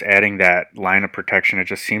think just adding that line of protection, it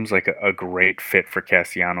just seems like a great fit for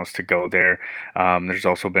Castellanos to go there. There's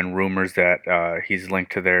also been rumors that he's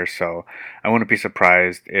linked to there, so I wouldn't be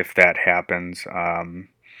surprised if that happens.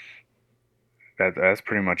 That's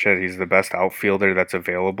pretty much it. He's the best outfielder that's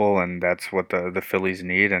available, and that's what the Phillies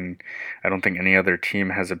need. And I don't think any other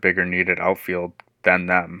team has a bigger need at outfield than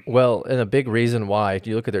them. Well, and a big reason why, if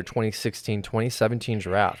you look at their 2016, 2017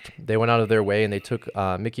 draft, they went out of their way and they took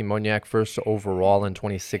Mickey Moniak first overall in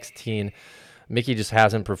 2016. Mickey just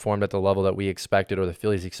hasn't performed at the level that we expected or the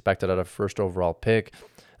Phillies expected out of first overall pick.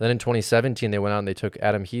 Then in 2017, they went out and they took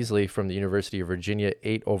Adam Heasley from the University of Virginia,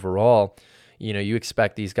 8 overall. You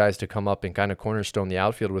expect these guys to come up and kind of cornerstone the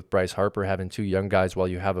outfield with Bryce Harper having two young guys while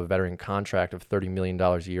you have a veteran contract of $30 million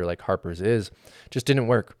a year like Harper's is. Just didn't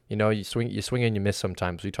work. You swing and you miss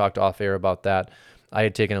sometimes. We talked off air about that. I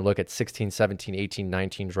had taken a look at 16, 17, 18,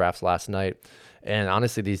 19 drafts last night. And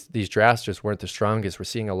honestly, these drafts just weren't the strongest. We're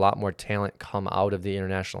seeing a lot more talent come out of the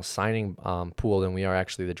international signing pool than we are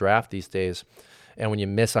actually the draft these days. And when you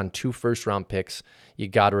miss on 2 first-round picks, you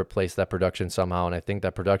got to replace that production somehow. And I think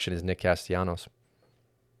that production is Nick Castellanos.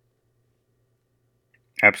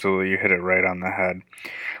 Absolutely, you hit it right on the head.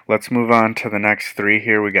 Let's move on to the next three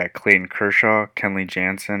here. We got Clayton Kershaw, Kenley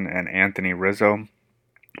Jansen, and Anthony Rizzo.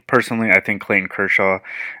 Personally, I think Clayton Kershaw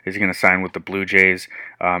is going to sign with the Blue Jays.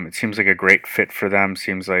 It seems like a great fit for them.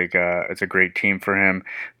 Seems like it's a great team for him.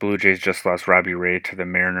 Blue Jays just lost Robbie Ray to the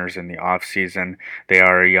Mariners in the offseason. They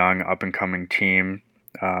are a young, up-and-coming team.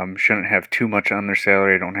 Shouldn't have too much on their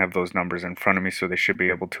salary. I don't have those numbers in front of me, so they should be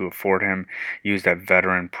able to afford him, use that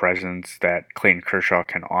veteran presence that Clayton Kershaw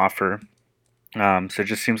can offer. So it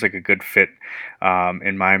just seems like a good fit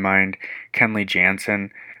in my mind. Kenley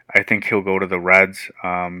Jansen, I think he'll go to the Reds.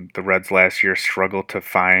 The Reds last year struggled to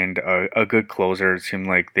find a good closer. It seemed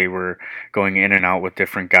like they were going in and out with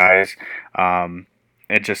different guys.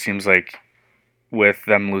 It just seems like with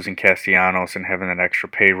them losing Castellanos and having that extra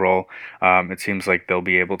payroll, it seems like they'll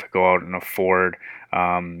be able to go out and afford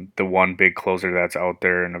the one big closer that's out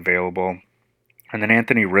there and available. And then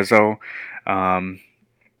Anthony Rizzo, um,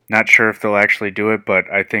 not sure if they'll actually do it,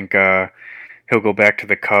 but I think he'll go back to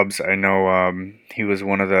the Cubs. I know he was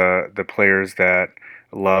one of the players that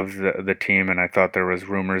loved the team, and I thought there was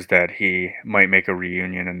rumors that he might make a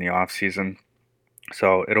reunion in the offseason.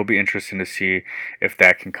 So it'll be interesting to see if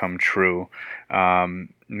that can come true.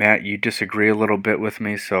 Matt, you disagree a little bit with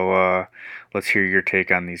me, so let's hear your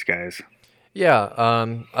take on these guys.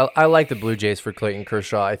 Yeah, I like the Blue Jays for Clayton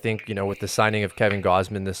Kershaw. I think, with the signing of Kevin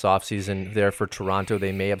Gausman this offseason there for Toronto,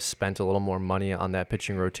 they may have spent a little more money on that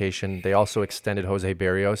pitching rotation. They also extended Jose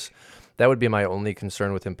Barrios. That would be my only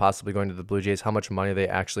concern with him possibly going to the Blue Jays. How much money are they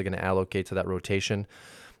actually going to allocate to that rotation?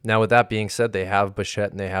 Now, with that being said, they have Bichette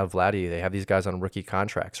and they have Vladdy. They have these guys on rookie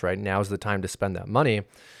contracts, right? Now's the time to spend that money.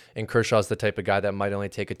 And Kershaw's the type of guy that might only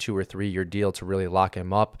take a 2 or 3 year deal to really lock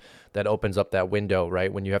him up. That opens up that window,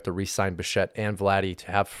 right? When you have to re-sign Bichette and Vladdy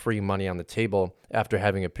to have free money on the table after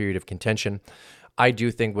having a period of contention. I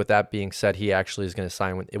do think, with that being said, he actually is going to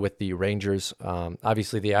sign with the Rangers.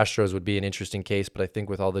 Obviously, the Astros would be an interesting case, but I think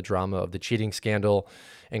with all the drama of the cheating scandal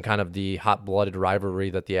and kind of the hot-blooded rivalry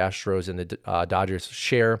that the Astros and the Dodgers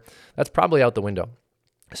share, that's probably out the window.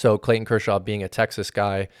 So Clayton Kershaw being a Texas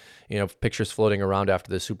guy, pictures floating around after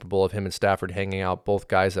the Super Bowl of him and Stafford hanging out, both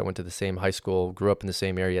guys that went to the same high school, grew up in the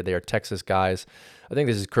same area. They are Texas guys. I think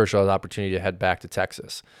this is Kershaw's opportunity to head back to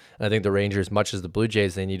Texas. And I think the Rangers, much as the Blue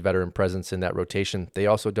Jays, they need veteran presence in that rotation. They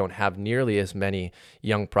also don't have nearly as many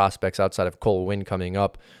young prospects outside of Cole Winn coming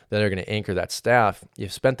up that are going to anchor that staff.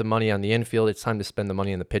 You've spent the money on the infield. It's time to spend the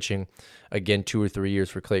money on the pitching. Again, 2 or 3 years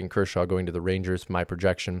for Clayton Kershaw going to the Rangers, my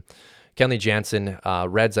projection. Kenley Jansen,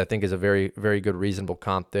 Reds, I think, is a very, very good, reasonable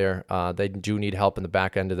comp there. They do need help in the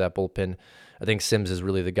back end of that bullpen. I think Sims is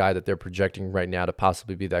really the guy that they're projecting right now to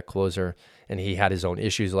possibly be that closer, and he had his own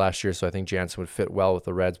issues last year, so I think Jansen would fit well with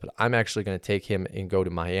the Reds, but I'm actually going to take him and go to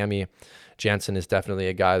Miami. Jansen is definitely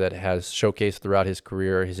a guy that has showcased throughout his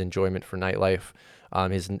career his enjoyment for nightlife,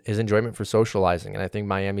 his enjoyment for socializing, and I think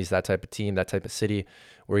Miami's that type of team, that type of city,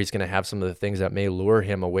 where he's going to have some of the things that may lure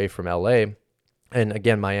him away from L.A., and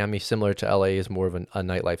again, Miami, similar to LA, is more of a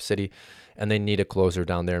nightlife city, and they need a closer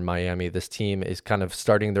down there in Miami. This team is kind of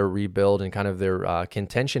starting their rebuild and kind of their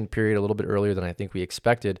contention period a little bit earlier than I think we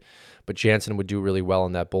expected, but Jansen would do really well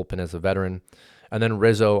in that bullpen as a veteran. And then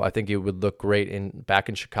Rizzo, I think he would look great back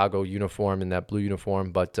in Chicago uniform, in that blue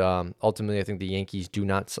uniform, but ultimately I think the Yankees do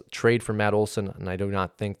not trade for Matt Olson, and I do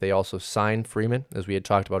not think they also sign Freeman, as we had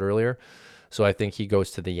talked about earlier, so I think he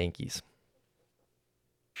goes to the Yankees.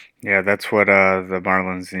 Yeah, that's what the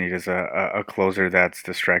Marlins need is a closer that's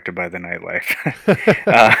distracted by the nightlife.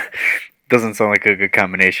 uh, doesn't sound like a good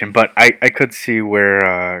combination, but I could see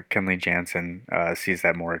where Kenley Jansen sees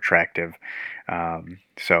that more attractive.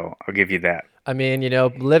 So I'll give you that. I mean,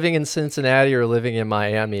 living in Cincinnati or living in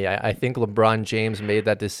Miami, I think LeBron James made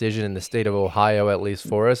that decision in the state of Ohio, at least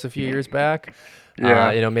for us a few years back.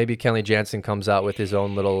 Yeah. Maybe Kenley Jansen comes out with his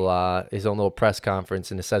own little press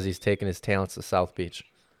conference and says he's taking his talents to South Beach.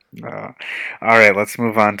 Uh, all right, let's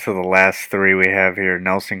move on to the last three we have here: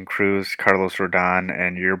 Nelson Cruz, Carlos Rodon,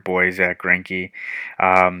 and your boy Zach Greinke.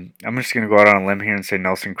 I'm just gonna go out on a limb here and say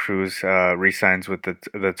Nelson Cruz re-signs with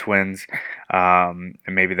the Twins, and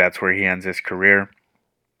maybe that's where he ends his career.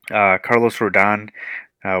 Carlos Rodon,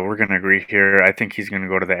 We're going to agree here. I think he's going to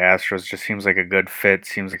go to the Astros. Just seems like a good fit.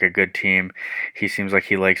 Seems like a good team. He seems like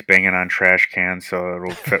he likes banging on trash cans, so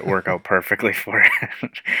it'll work out perfectly for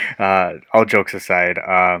him. All jokes aside,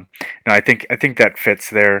 no, I think that fits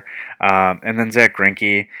there. And then Zach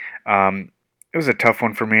Greinke. It was a tough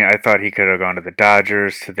one for me. I thought he could have gone to the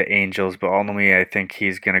Dodgers, to the Angels, but ultimately I think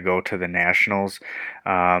he's going to go to the Nationals,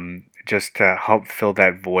 just to help fill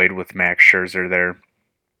that void with Max Scherzer there.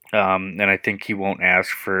 And I think he won't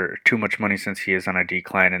ask for too much money since he is on a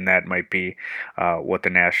decline, and that might be what the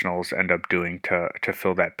Nationals end up doing to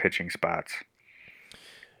fill that pitching spots.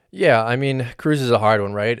 Yeah, I mean, Cruz is a hard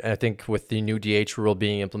one, right? And I think with the new DH rule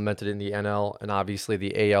being implemented in the NL and obviously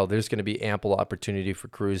the AL, there's going to be ample opportunity for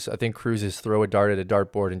Cruz. I think Cruz is throw a dart at a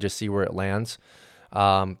dartboard and just see where it lands.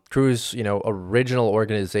 Cruz, original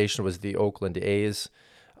organization was the Oakland A's,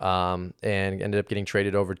 and ended up getting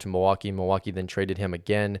traded over to Milwaukee. Milwaukee then traded him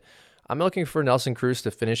again. I'm looking for Nelson Cruz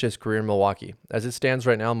to finish his career in Milwaukee. As it stands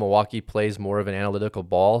right now, Milwaukee plays more of an analytical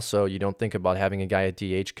ball, so you don't think about having a guy at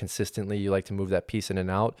DH consistently. You like to move that piece in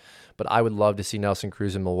and out. But I would love to see Nelson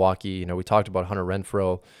Cruz in Milwaukee. We talked about Hunter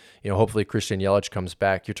Renfroe. Hopefully Christian Yelich comes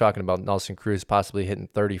back. You're talking about Nelson Cruz possibly hitting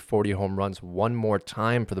 30, 40 home runs one more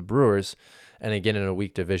time for the Brewers, and again in a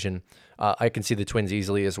weak division. I can see the Twins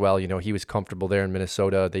easily as well. He was comfortable there in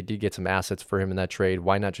Minnesota. They did get some assets for him in that trade.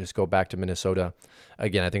 Why not just go back to Minnesota?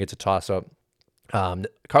 Again, I think it's a toss-up.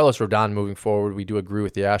 Carlos Rodon moving forward, we do agree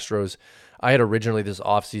with the Astros. I had originally this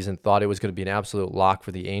offseason thought it was going to be an absolute lock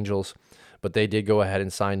for the Angels, but they did go ahead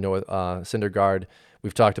and sign Noah Syndergaard.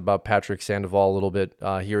 We've talked about Patrick Sandoval a little bit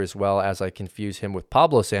here as well, as I confuse him with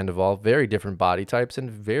Pablo Sandoval. Very different body types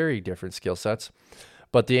and very different skill sets.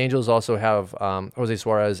 But the Angels also have Jose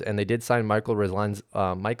Suarez, and they did sign Michael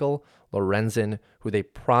Lorenzen, who they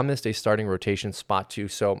promised a starting rotation spot to.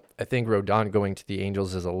 So I think Rodon going to the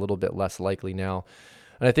Angels is a little bit less likely now.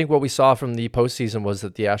 And I think what we saw from the postseason was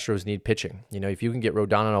that the Astros need pitching. If you can get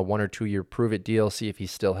Rodon on a 1 or 2 year prove it deal, see if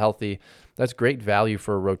he's still healthy, that's great value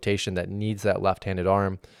for a rotation that needs that left-handed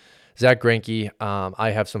arm. Zach Greinke,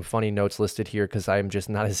 I have some funny notes listed here because I'm just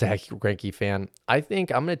not a Zach Greinke fan. I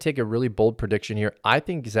think I'm going to take a really bold prediction here. I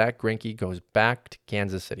think Zach Greinke goes back to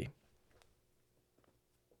Kansas City.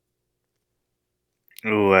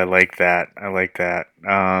 Ooh, I like that. I like that.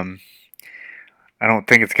 I don't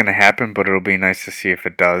think it's going to happen, but it'll be nice to see if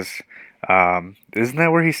it does. Isn't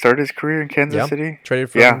that where he started his career in Kansas Yeah, City? traded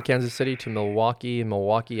from Yeah. Kansas City to Milwaukee.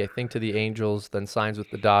 Milwaukee, I think, to the Angels, then signs with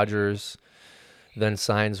the Dodgers, then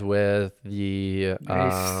signs with Nice the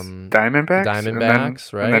Diamondbacks,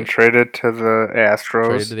 Diamondbacks, and then right? traded to the Traded to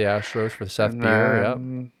Astros, the Astros for Seth and Beer. Yep.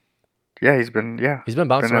 then yeah, He's been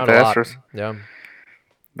bouncing been at around the a lot. Astros. Yeah.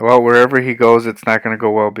 Well, wherever he goes, it's not going to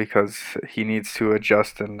go well because he needs to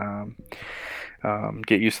adjust and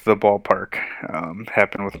get used to the ballpark.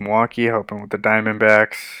 Happened with Milwaukee, happened with the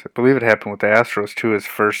Diamondbacks. I believe it happened with the Astros too. His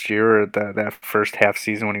first year, or that first half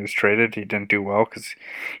season when he was traded, he didn't do well because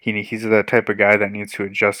he's the type of guy that needs to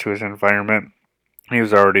adjust to his environment. He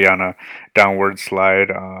was already on a downward slide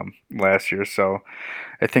last year, so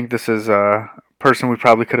I think this is a person we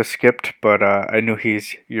probably could have skipped, but I knew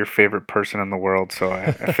he's your favorite person in the world, so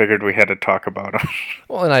I figured we had to talk about him.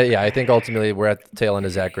 Well, and I think ultimately we're at the tail end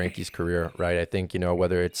of Zach Greinke's career, right? I think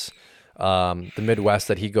whether it's the Midwest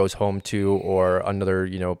that he goes home to or another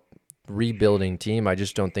rebuilding team, I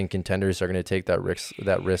just don't think contenders are going to take that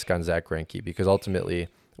risk on Zach Greinke because ultimately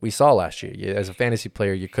we saw last year as a fantasy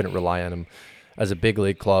player you couldn't rely on him. As a big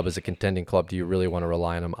league club, as a contending club, do you really want to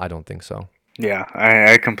rely on him? I don't think so. Yeah,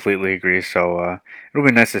 I completely agree. So it'll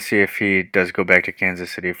be nice to see if he does go back to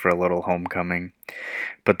Kansas City for a little homecoming.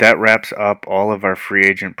 But that wraps up all of our free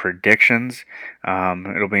agent predictions.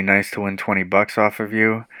 It'll be nice to win $20 off of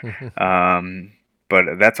you. Um,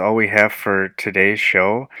 but that's all we have for today's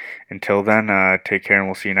show. Until then, take care and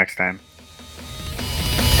we'll see you next time.